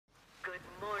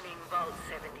Vault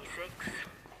 76.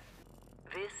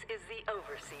 This is the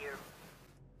Overseer.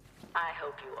 I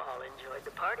hope you all enjoyed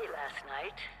the party last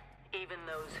night, even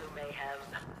those who may have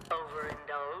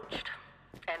overindulged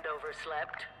and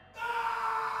overslept.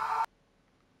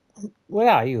 Where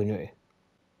are you anyway?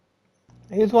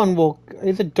 Here's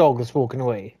a dog that's walking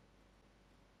away.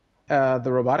 The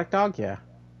robotic dog, yeah.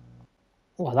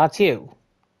 Well, that's you.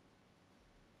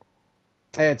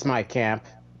 It's my camp.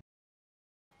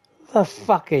 The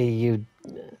fuck are you?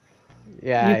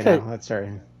 Yeah, You I play- know. That's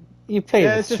right. You play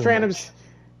Yeah, this it's just too random. much.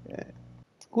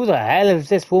 Who the hell is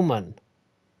this woman?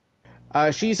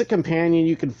 She's a companion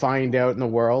you can find out in the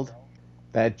world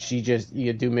that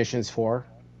you do missions for.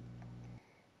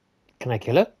 Can I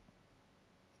kill her?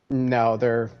 No,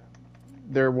 they're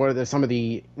some of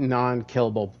the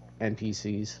non-killable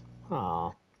NPCs.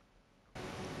 Aw.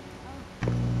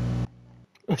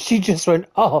 She just went,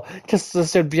 oh, just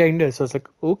stood behind us. So I was like,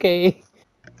 okay.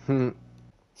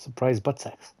 Surprise butt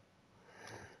sex.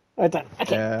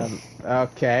 Okay.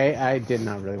 Okay, I did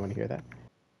not really want to hear that.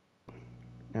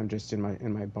 I'm just in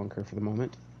my bunker for the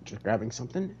moment, just grabbing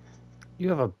something. You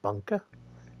have a bunker?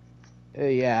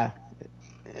 Yeah,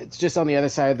 it's just on the other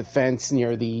side of the fence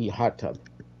near the hot tub.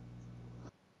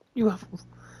 You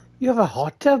have a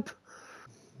hot tub?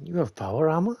 You have power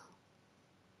armor?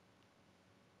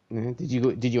 Did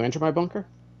you enter my bunker?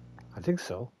 I think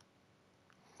so.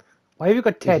 Why have you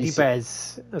got teddy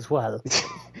bears as well?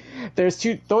 There's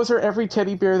two. Those are every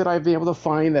teddy bear that I've been able to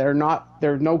find that are not.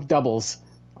 There are no doubles.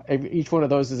 Each one of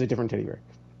those is a different teddy bear.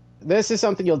 This is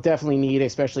something you'll definitely need,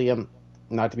 especially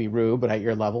not to be rude, but at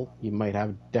your level, you might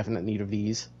have definite need of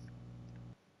these.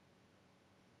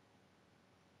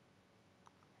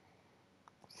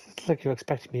 It's like you're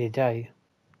expecting me to die.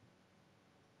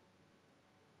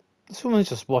 This woman's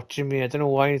just watching me. I don't know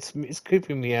why it's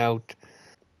creeping me out.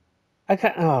 I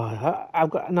can't. Oh, I've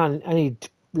got. No, I need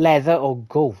leather or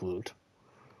gold.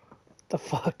 The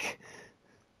fuck?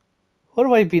 What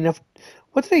have I been up?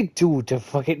 What did I do to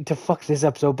fuck this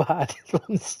up so bad from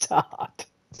the start?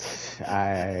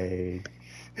 I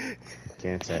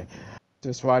can't say.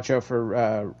 Just watch out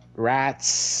for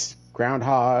rats,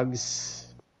 groundhogs,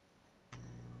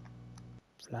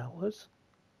 Flowers.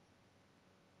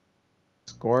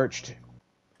 scorched.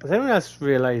 Does anyone else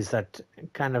realise that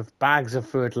kind of bags of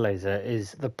fertilizer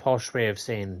is the posh way of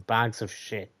saying bags of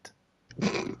shit?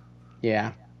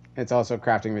 Yeah, it's also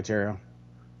crafting material.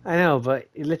 I know, but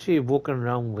you're literally walking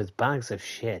around with bags of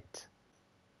shit.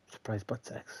 Surprise butt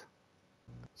sex.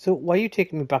 So why are you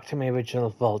taking me back to my original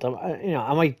vault? Am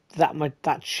I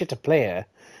that shit a player?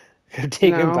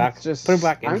 Take him back, just, put him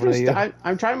back in front of you.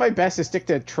 I'm trying my best to stick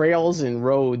to trails and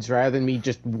roads rather than me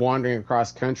just wandering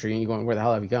across country and you going, where the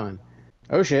hell have you gone?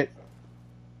 Oh shit.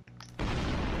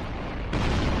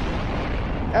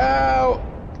 Oh!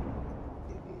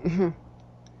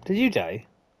 Did you die?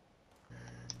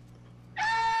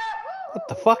 What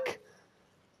the fuck?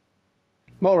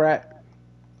 Molerat.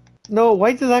 No,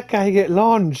 why did that guy get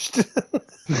launched?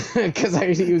 Because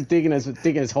he was digging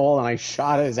his hole and I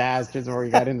shot his ass just before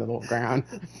he got into the ground.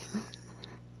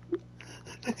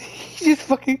 He just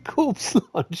fucking corpse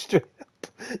launched him.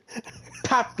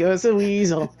 Pop goes the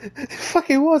weasel. It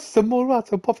fucking was the Molerat,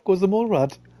 so pop goes the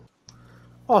Molerat.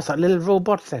 Oh, it's that little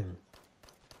robot thing.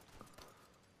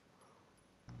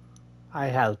 I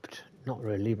helped. Not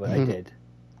really, but I did.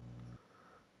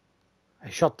 I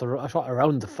shot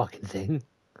around the fucking thing.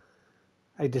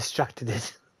 I distracted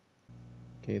it.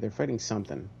 Okay, they're fighting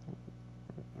something.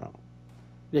 Oh.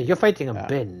 Yeah, you're fighting a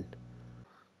bin.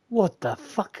 What the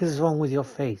fuck is wrong with your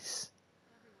face?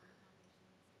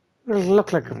 You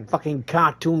look like a fucking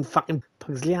cartoon fucking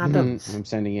Pugsley Adams. I'm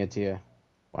sending it to you.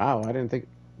 Wow, I didn't think...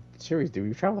 Serious, did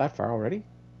we travel that far already?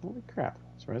 Holy crap.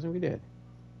 Surprising we did.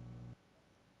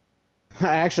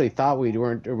 I actually thought it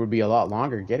would be a lot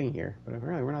longer getting here, but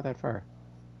apparently we're not that far.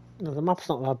 No, the map's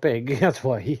not that big, that's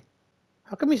why.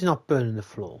 How come he's not burning the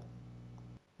floor?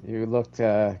 You looked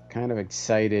kind of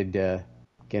excited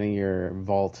getting your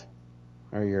vault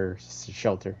or your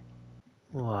shelter.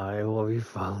 Why, what have you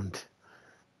found?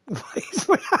 Why is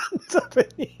my hands up in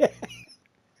the air?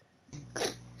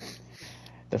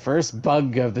 The first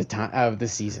bug of the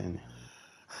season.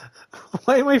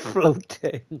 Why am I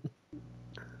floating?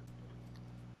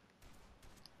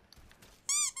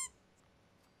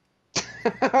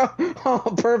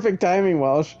 Oh, perfect timing,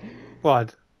 Welsh.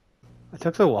 What? I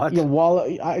took the what?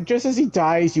 You just as he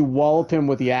dies, you wallop him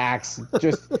with the axe.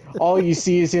 Just all you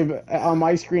see is him on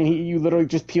my screen. You literally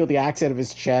just peel the axe out of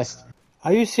his chest.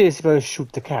 Are you serious about to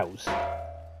shoot the cows?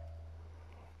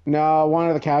 No, one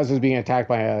of the cows was being attacked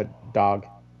by a dog.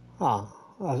 Oh,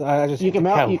 I just You can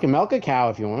milk milk a cow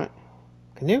if you want.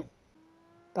 Can you?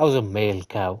 That was a male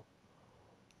cow.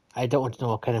 I don't want to know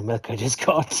what kind of milk I just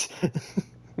got. It's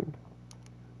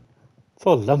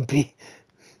all lumpy.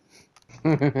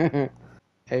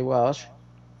 Hey, Welsh.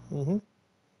 Mm-hmm.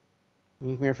 Can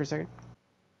you come here for a second?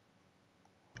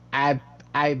 I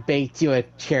I baked you a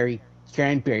cherry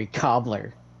cranberry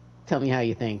cobbler. Tell me how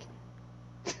you think.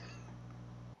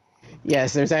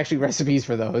 Yes, there's actually recipes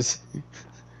for those.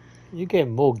 You get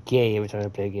more gay every time I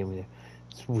play a game with you.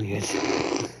 It's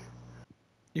weird.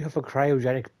 You have a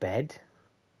cryogenic bed?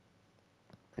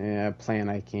 Yeah, a plan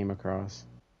I came across.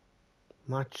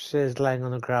 Match says lying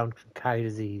on the ground can carry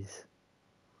disease.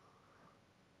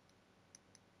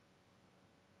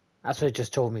 That's what it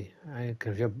just told me.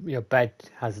 Because your bed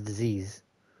has a disease.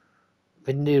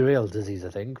 Venereal disease, I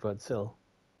think, but still.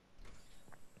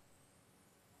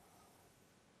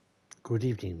 Good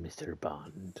evening, Mr.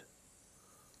 Bond.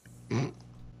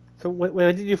 So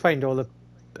where did you find all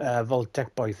the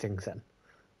Vault-Tec Boy things then?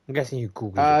 I'm guessing you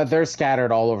Googled it. They're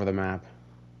scattered all over the map.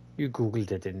 You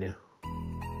Googled it, didn't you?